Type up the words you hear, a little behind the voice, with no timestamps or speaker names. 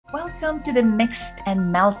Welcome to the Mixed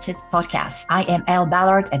and Melted podcast. I am Elle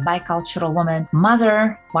Ballard, a bicultural woman,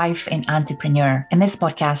 mother, wife, and entrepreneur. In this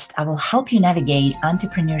podcast, I will help you navigate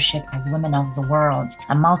entrepreneurship as women of the world,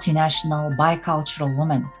 a multinational bicultural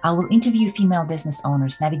woman. I will interview female business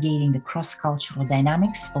owners navigating the cross-cultural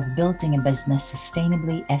dynamics of building a business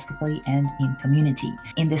sustainably, ethically, and in community.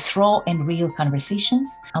 In these raw and real conversations,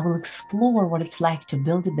 I will explore what it's like to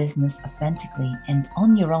build a business authentically and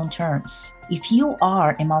on your own terms. If you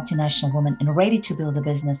are a multinational woman and ready to build a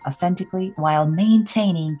business authentically while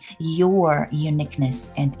maintaining your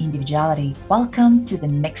uniqueness and individuality, welcome to the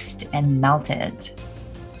Mixed and Melted.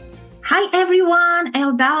 Hi everyone,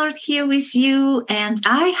 Elle Ballard here with you, and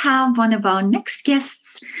I have one of our next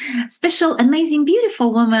guests, special, amazing,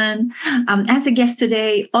 beautiful woman, as a guest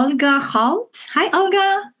today, Olga Holte. Hi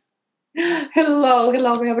Olga. Hello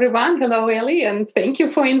everyone. Hello Ellie, and thank you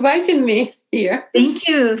for inviting me here. Thank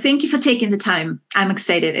you for taking the time. I'm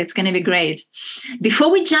excited. It's going to be great.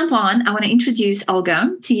 Before we jump on, I want to introduce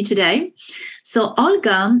Olga to you today. So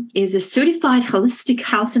Olga is a certified holistic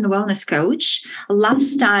health and wellness coach, a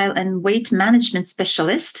lifestyle and weight management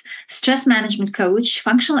specialist, stress management coach,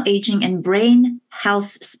 functional aging and brain health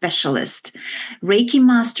specialist, Reiki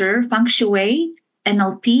master, feng shui,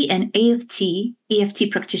 NLP, and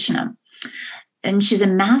EFT practitioner. And she's a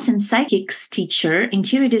math and psychics teacher,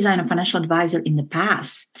 interior designer, financial advisor in the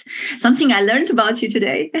past. Something I learned about you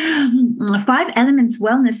today. 5 Elements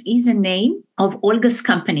Wellness is the name of Olga's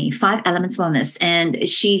company, 5 Elements Wellness. And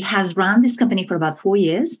she has run this company for about 4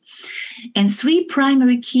 years. And 3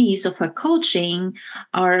 primary keys of her coaching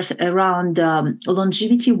are around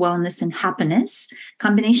longevity, wellness, and happiness,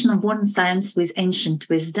 combination of modern science with ancient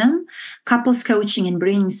wisdom, couples coaching, and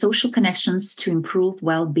bringing social connections to improve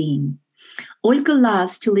well-being. Olga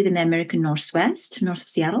loves to live in the American Northwest, north of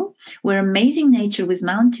Seattle, where amazing nature with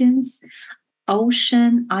mountains,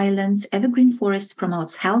 ocean, islands, evergreen forests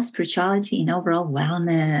promotes health, spirituality, and overall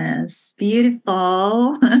wellness.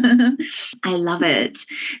 Beautiful. I love it.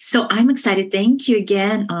 So I'm excited. Thank you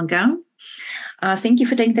again, Olga. Thank you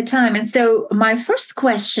for taking the time. And so my first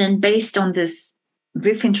question, based on this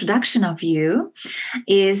brief introduction of you,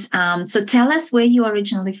 is, so tell us where you are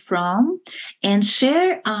originally from and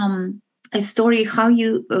share a story how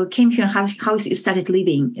you came here and how you started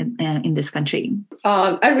living in this country.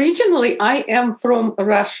 Originally, I am from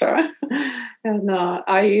Russia, and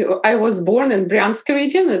I was born in Bryansk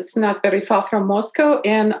region. It's not very far from Moscow,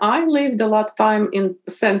 and I lived a lot of time in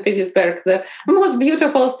St. Petersburg, the most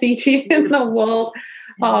beautiful city in the world.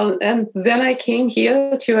 And then I came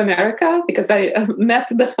here to America because I met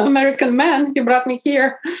the American man. He brought me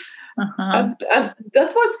here. And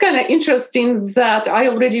that was kind of interesting that I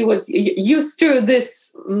already was used to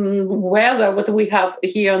this weather what we have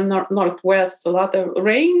here in Northwest, a lot of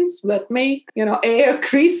rains that make, air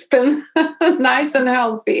crisp and nice and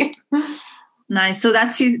healthy. Nice. So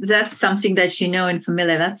that's something that you know and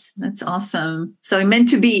familiar. That's awesome. So it meant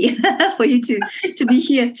to be for you to be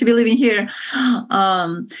here, to be living here.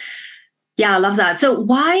 Yeah, I love that. So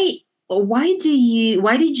why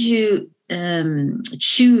did you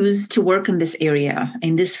choose to work in this area,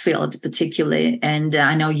 in this field particularly? And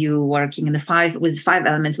I know you working in the 5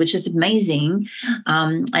 elements, which is amazing.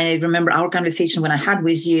 I remember our conversation when I had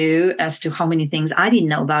with you as to how many things I didn't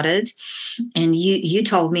know about it. And you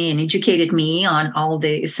told me and educated me on all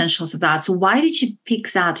the essentials of that. So why did you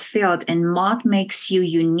pick that field, and what makes you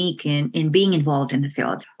unique in being involved in the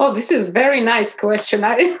field? Oh, this is a very nice question.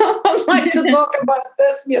 I would like to talk about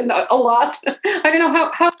this, a lot. I don't know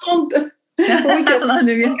how long we can talk about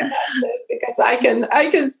this, because I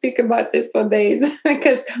can speak about this for days.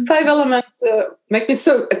 Because 5 elements make me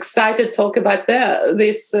so excited to talk about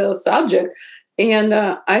this subject. And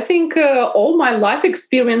I think all my life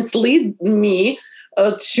experience lead me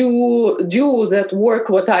to do that work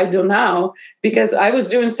what I do now, because I was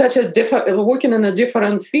doing working in a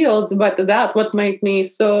different fields, but that what made me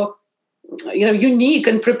so unique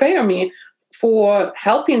and prepare me for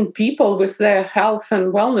helping people with their health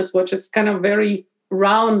and wellness, which is kind of very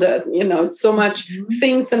rounded. So much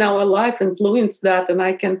things in our life influence that, and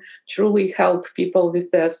I can truly help people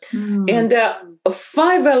with this. And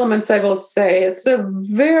 5 elements, I will say, it's a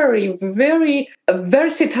very, very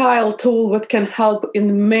versatile tool that can help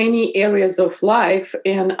in many areas of life.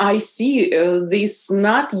 And I see this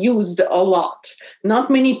not used a lot. Not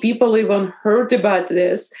many people even heard about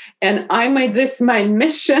this. And I made this my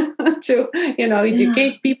mission to,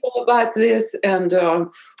 educate people about this and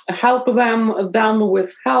help them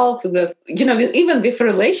with health, even with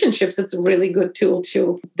relationships. It's a really good tool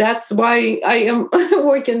too. That's why I am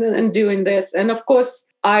working and doing this. And of course,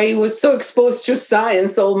 I was so exposed to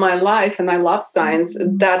science all my life, and I love science,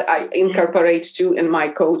 that I incorporate too in my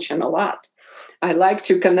coaching a lot. I like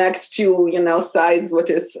to connect to, sides what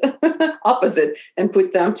is opposite, and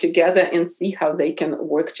put them together and see how they can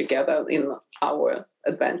work together in our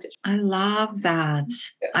advantage. I love that.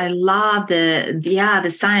 I love the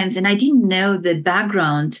science. And I didn't know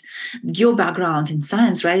your background in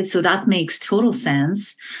science, right? So that makes total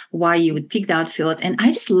sense why you would pick that field. And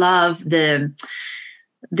I just love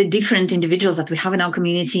the different individuals that we have in our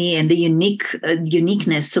community and the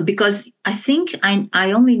uniqueness. So because I think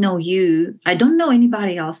I only know you, I don't know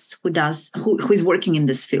anybody else who is working in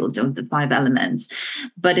this field of the 5 elements.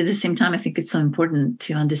 But at the same time, I think it's so important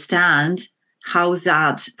to understand how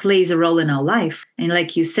that plays a role in our life. And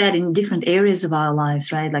like you said, in different areas of our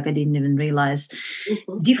lives, right? Like I didn't even realize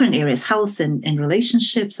different areas, health and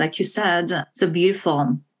relationships, like you said. So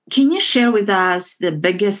beautiful. Can you share with us the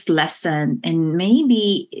biggest lesson? And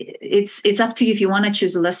maybe it's up to you if you want to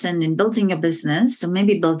choose a lesson in building a business or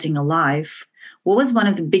maybe building a life. What was one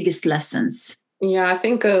of the biggest lessons? Yeah, I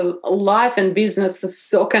think life and business is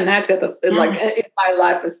so connected, like in my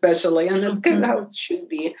life especially, and that's kind of how it should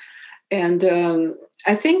be. And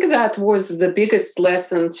I think that was the biggest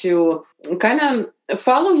lesson, to kind of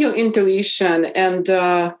follow your intuition and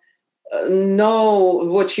know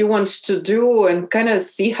what you want to do and kind of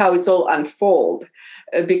see how it's all unfold,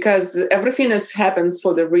 because everything happens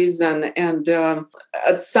for the reason. And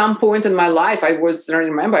at some point in my life, I was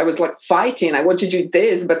like fighting. I want to do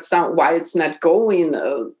this, but why it's not going?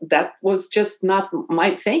 That was just not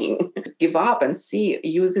my thing. Give up and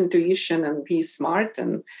use intuition and be smart,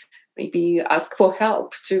 and maybe ask for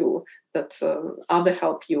help too, that other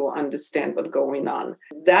help you understand what's going on.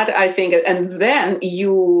 That I think, and then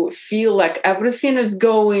you feel like everything is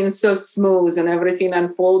going so smooth and everything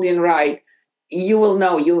unfolding right. You will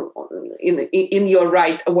know you in your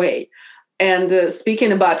right way. And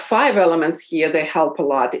speaking about 5 elements here, they help a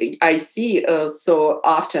lot. I see so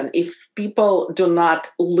often, if people do not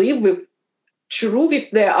live true with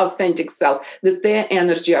their authentic self, that their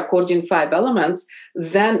energy according 5 elements,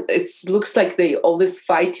 then it looks like they always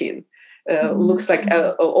fighting. Looks like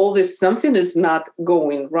all this, something is not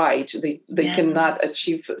going right. They cannot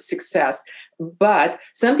achieve success. But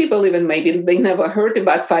some people, even maybe they never heard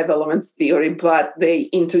about 5 elements theory, but they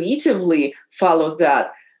intuitively follow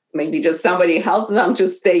that. Maybe just somebody helped them to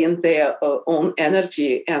stay in their own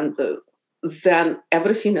energy, and then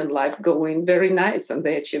everything in life going very nice, and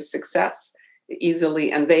they achieve success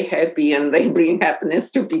easily, and they happy, and they bring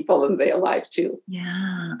happiness to people in their life too.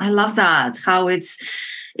 Yeah, I love that, how it's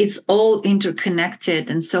all interconnected.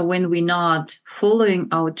 And so when we're not following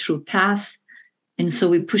our true path, and so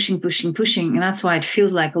we're pushing, and that's why it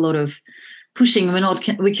feels like a lot of pushing.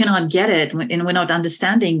 We cannot get it, and we're not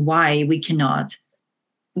understanding why we cannot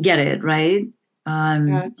get it, right?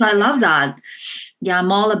 So I love that. Yeah,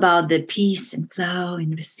 I'm all about the peace and flow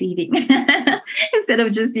and receiving instead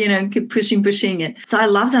of just, keep pushing it. So I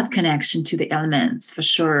love that connection to the elements for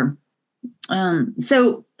sure.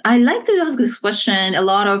 So I like to ask this question. A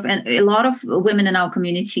lot of women in our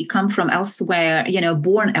community come from elsewhere,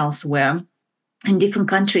 born elsewhere, in different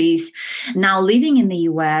countries, now living in the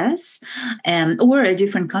US, or a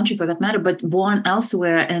different country for that matter, but born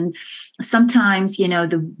elsewhere. And sometimes,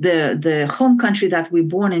 the home country that we're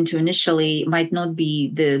born into initially might not be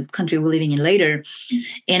the country we're living in later.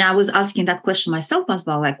 And I was asking that question myself as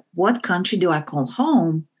well, like, what country do I call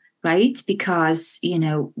home? Right? Because,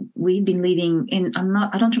 we've been living in,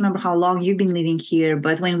 I don't remember how long you've been living here,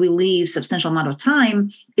 but when we leave substantial amount of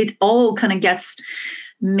time, it all kind of gets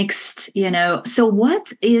mixed, So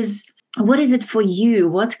what is it for you?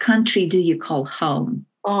 What country do you call home?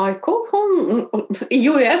 I call home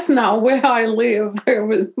US now, where I live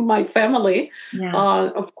with my family. Yeah.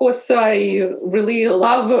 Of course, I really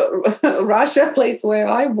love Russia, place where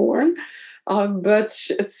I born. But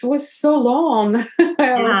it was so long.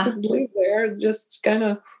 I always live there. Just kind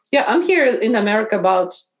of, I'm here in America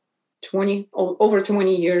about over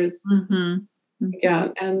 20 years. Mm-hmm. Mm-hmm. Yeah.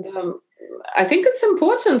 And I think it's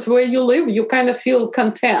important where you live, you kind of feel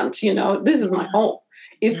content, this is my home.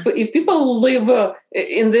 If people live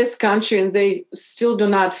in this country and they still do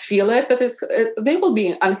not feel it, they will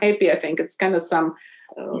be unhappy. I think it's kind of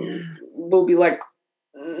will be like,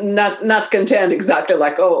 not content exactly,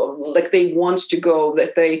 like they want to go,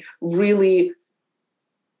 that they really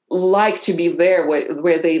like to be there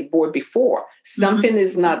where they were before. Something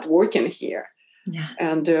is not working here.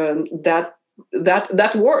 And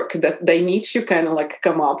that work that they need to kind of like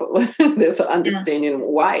come up with understanding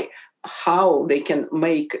how they can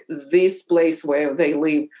make this place where they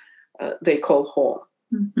live they call home.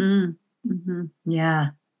 Mm-hmm. Mm-hmm. Yeah,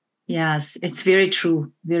 Yes, it's very true.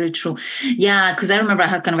 Very true. Yeah, because I remember I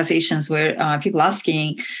had conversations where people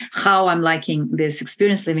asking how I'm liking this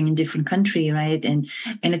experience living in different country, right? And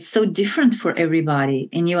it's so different for everybody.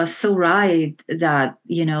 And you are so right that,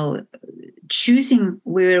 choosing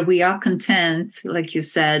where we are content, like you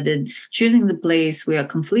said, and choosing the place we are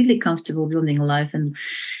completely comfortable building a life.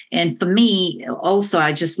 And for me, also,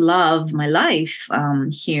 I just love my life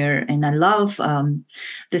here, and I love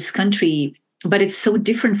this country. But it's so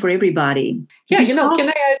different for everybody. Yeah, can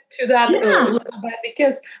I add to that Yeah. a little bit?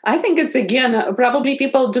 Because I think it's, again, probably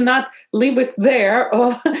people do not live with their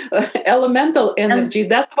elemental energy.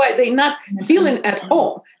 That's why they're not feeling at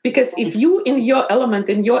home. Because if you in your element,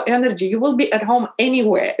 in your energy, you will be at home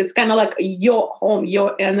anywhere. It's kind of like your home,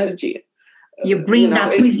 your energy. You bring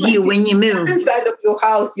that with you when you move. Inside of your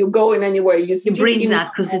house, you go in anywhere. You bring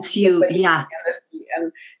that because it's you. Yeah. Energy,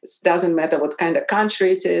 and it doesn't matter what kind of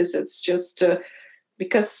country it is. It's just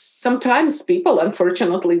because sometimes people,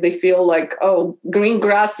 unfortunately, they feel like, oh, green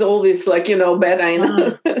grass, all this, like, bad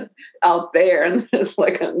out there. And it's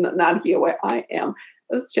like, not here where I am.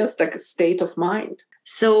 It's just like a state of mind.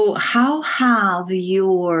 So how have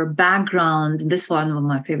your background, this is one of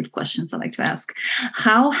my favorite questions I like to ask,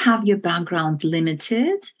 how have your background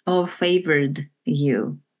limited or favored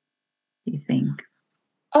you, do you think?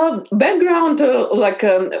 Background,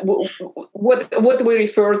 what we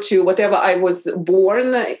refer to, whatever I was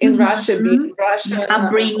born in Russia, being Russian.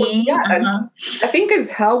 Upbringing. I think it's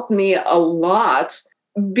helped me a lot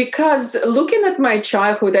because looking at my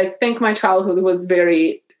childhood, I think my childhood was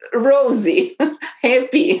very rosy,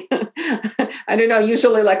 happy. I don't know,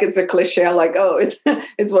 usually like it's a cliche, like, oh, it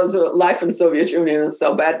was life in Soviet Union is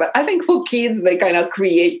so bad. But I think for kids, they kind of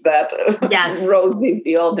create that rosy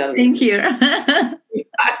field. And same here.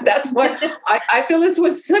 That's why I feel it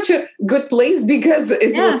was such a good place, because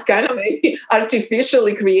it was kind of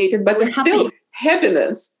artificially created, but it's still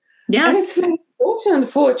happiness. Yes. And it's very important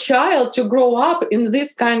for a child to grow up in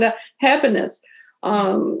this kind of happiness.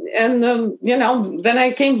 When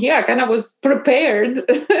I came here, I kind of was prepared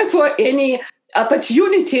for any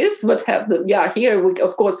opportunities, but here we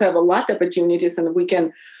of course have a lot of opportunities, and we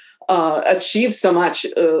can achieve so much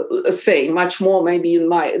much more maybe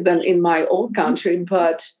than in my old country.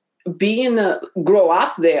 But being grow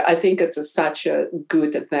up there, I think it's such a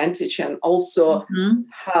good advantage, and also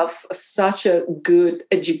have such a good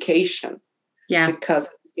education. Yeah,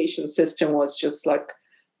 because the education system was just like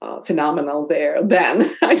phenomenal there then.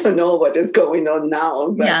 I don't know what is going on now,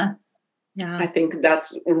 but I think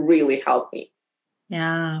that's really helped me.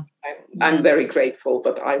 Yeah. I'm very grateful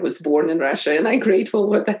that I was born in Russia, and I'm grateful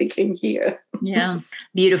that I came here. Yeah,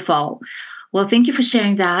 beautiful. Well, thank you for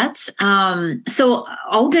sharing that. So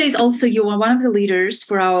Olga is also, you are one of the leaders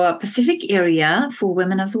for our Pacific area for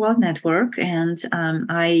Women of the World Network. And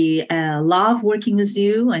I love working with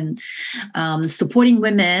you and supporting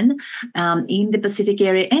women in the Pacific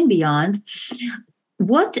area and beyond.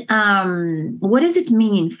 What does it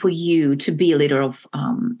mean for you to be a leader of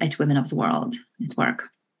at Women of the World Network?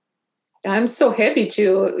 I'm so happy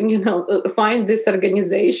to, find this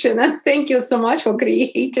organization, and thank you so much for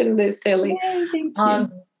creating this, Ellie. Thank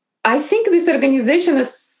you. I think this organization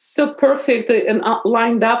is so perfect and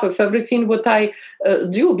lined up with everything what I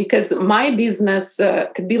do, because my business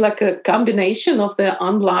could be like a combination of the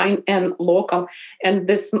online and local, and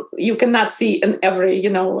this you cannot see in every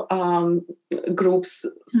groups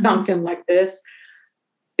something like this.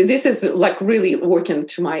 This is like really working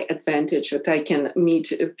to my advantage, that I can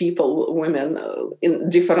meet people, women in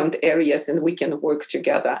different areas, and we can work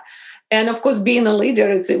together. And of course, being a leader,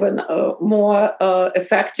 it's even more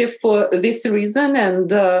effective for this reason,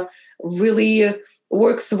 and really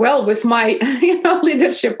works well with my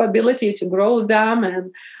leadership ability to grow them.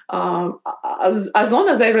 And as long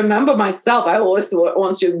as I remember myself, I always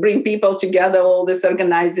want to bring people together, all this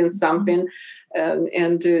organizing something.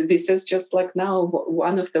 And this is just like now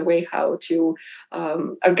one of the way how to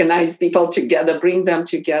organize people together, bring them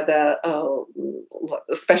together,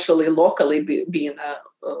 especially locally, being a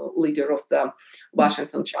leader of the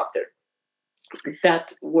Washington chapter.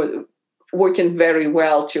 That was working very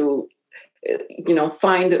well to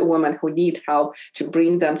find women who need help, to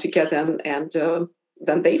bring them together, and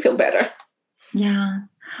then they feel better. Yeah,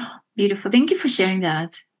 beautiful. Thank you for sharing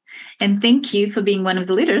that. And thank you for being one of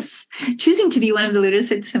the leaders, choosing to be one of the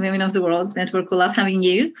leaders at Women of the World Network. We love having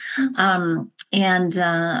you and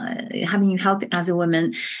having you help as a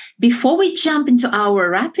woman. Before we jump into our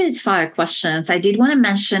rapid fire questions, I did want to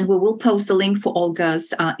mention we will post a link for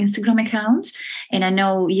Olga's Instagram account. And I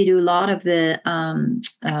know you do a lot of the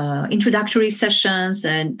introductory sessions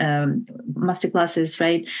and masterclasses,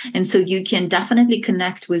 right? And so you can definitely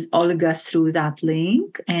connect with Olga through that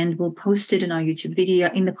link, and we'll post it in our YouTube video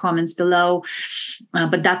in the comments below.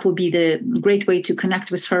 But that will be the great way to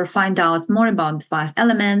connect with her, find out more about the 5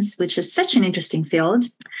 elements, which is such an interesting field.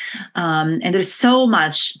 And there's so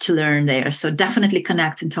much to learn there. So definitely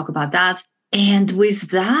connect and talk about that. And with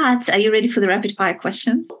that, are you ready for the rapid fire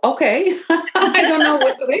questions? Okay. I don't know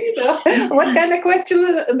what to read. What kind of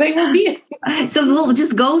questions they will be? So we'll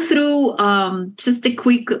just go through just a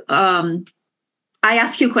quick, I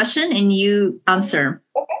ask you a question and you answer.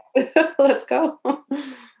 Okay. Let's go.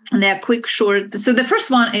 And they're quick, short. So the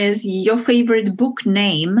first one is your favorite book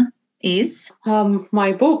name is?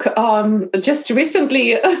 My book, just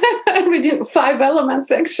recently reading 5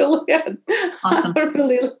 Elements, actually. Awesome. I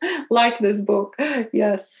really like this book.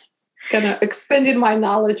 Yes. It's kind of expanded my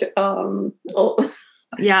knowledge. All the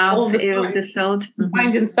field. Mm-hmm.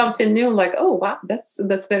 Finding something new, like, oh, wow,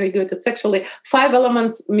 that's very good. It's actually 5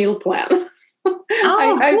 Elements meal plan.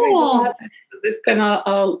 I read a lot of this kind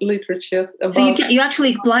of literature. About, so you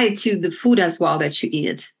actually apply it to the food as well that you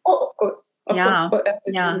eat. Oh, of course. Yeah.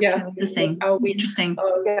 Yeah. Interesting. How we, Interesting.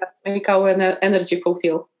 Make our energy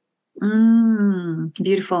fulfill.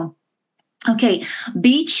 Beautiful. Okay.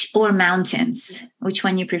 Beach or mountains? Which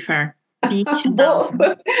one you prefer? Beach or both.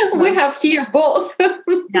 We have here both.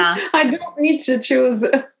 Yeah. I don't need to choose.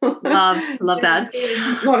 Love that.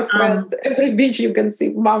 Northwest. Every beach you can see,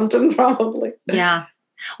 mountain probably. Yeah.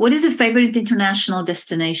 What is your favorite international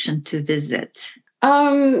destination to visit?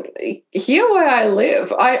 Here where I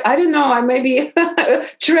live, I don't know, I maybe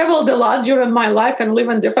traveled a lot during my life and live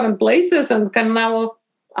in different places, and can now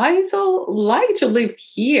I so like to live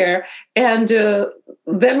here. And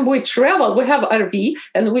then we travel, we have RV,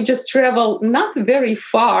 and we just travel not very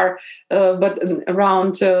far, but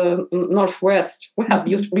around Northwest. We have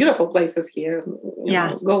beautiful places here. You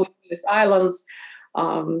know, go to these islands,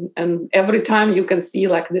 and every time you can see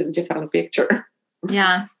like this different picture.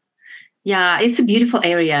 Yeah, it's a beautiful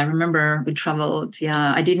area. I remember we traveled.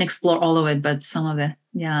 Yeah, I didn't explore all of it, but some of it.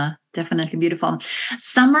 Yeah, definitely beautiful.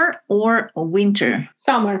 Summer or winter?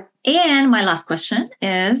 Summer. And my last question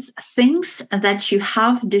is things that you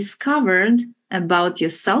have discovered about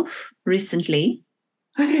yourself recently.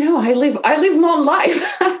 I don't know. I live long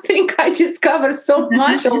life. I think I discovered so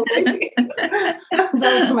much already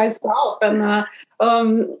about myself, and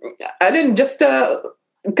I didn't just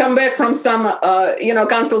come back from some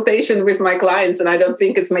consultation with my clients, and I don't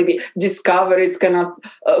think it's maybe discover. It's gonna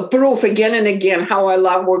prove again and again how I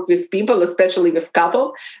love work with people, especially with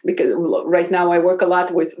couple, because right now I work a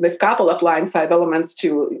lot with couple, applying 5 elements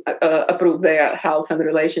to improve their health and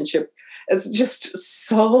relationship. It's just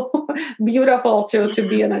so beautiful to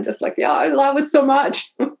be, and I'm just like, I love it so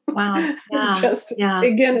much. Wow. Yeah. It's just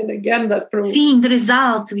again and again that proves. Seeing the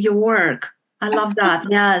results of your work. I love that.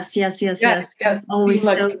 Yes. It's always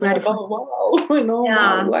like, so gratifying.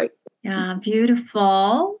 Wow, Yeah,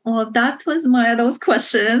 beautiful. Well, that was those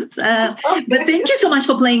questions. But thank you so much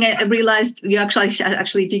for playing. I realized you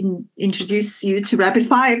actually didn't introduce you to rapid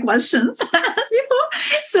fire questions before,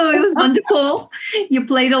 so it was wonderful. You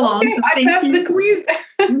played along. Okay, so I passed the quiz.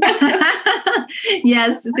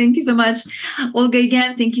 Yes, thank you so much, Olga.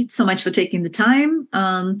 Again, thank you so much for taking the time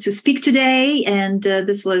to speak today, and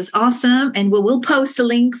this was awesome. And we will post a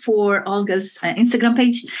link for Olga's Instagram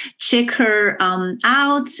page. Check her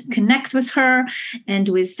out, connect with her, and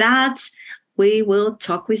with that, we will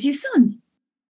talk with you soon.